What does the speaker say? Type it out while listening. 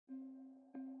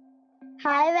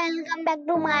Hi, welcome back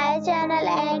to my channel,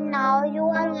 and now you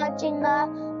are watching a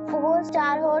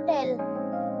 4-star hotel.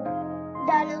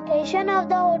 The location of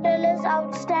the hotel is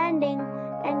outstanding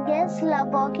and guests love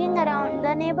walking around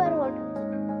the neighborhood.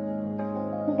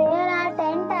 There are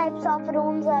 10 types of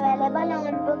rooms available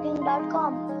on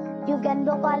booking.com. You can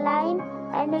book online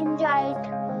and enjoy it.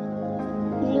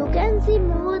 You can see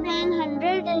more than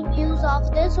 100 reviews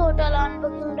of this hotel on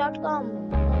booking.com.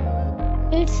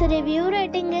 Its review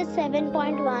rating is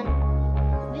 7.1,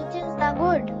 which is the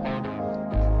good.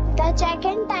 The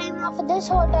check-in time of this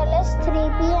hotel is 3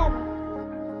 p.m.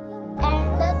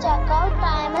 and the checkout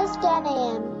time is 10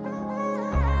 a.m.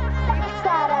 Pets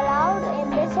are allowed in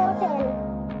this hotel.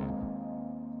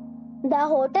 The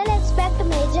hotel accepts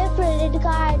major credit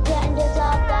cards and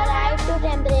reserves the right to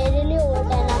temporarily hold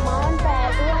an amount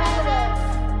prior to arrival.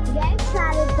 Guests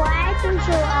are required to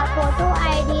show a photo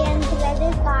ID and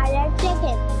credit card at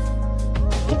check-in.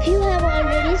 If you have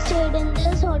already stayed in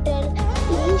this hotel,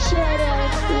 please share your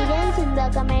experience in the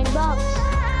comment box.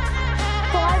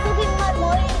 For booking or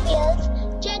more details,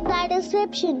 check the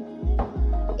description.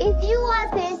 If you are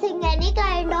facing any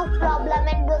kind of problem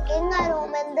in booking a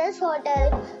room in this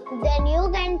hotel, then you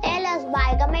can tell us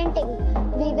by commenting.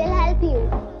 We will help you.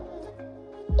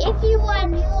 If you are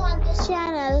new on this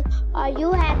channel or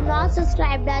you have not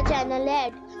subscribed our channel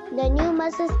yet, then you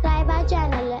must subscribe our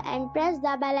channel and press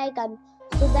the bell icon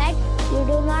so that you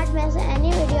do not miss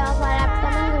any video of our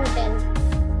upcoming hotel.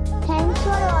 Thanks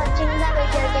for watching the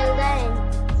video till the end.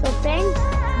 So friends,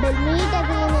 we'll meet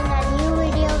again in a new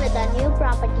video with a new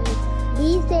property.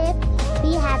 Be safe,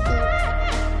 be happy.